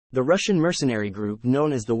The Russian mercenary group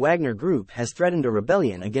known as the Wagner Group has threatened a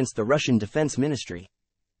rebellion against the Russian Defense Ministry.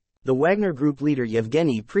 The Wagner Group leader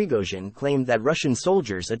Yevgeny Prigozhin claimed that Russian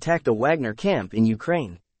soldiers attacked a Wagner camp in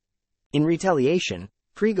Ukraine. In retaliation,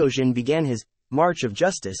 Prigozhin began his march of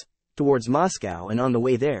justice towards Moscow and on the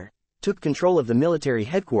way there, took control of the military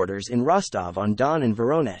headquarters in Rostov-on-Don and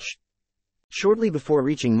Voronezh. Shortly before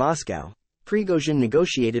reaching Moscow, Prigozhin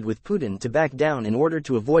negotiated with Putin to back down in order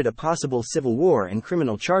to avoid a possible civil war and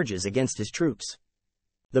criminal charges against his troops.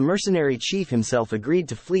 The mercenary chief himself agreed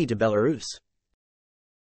to flee to Belarus.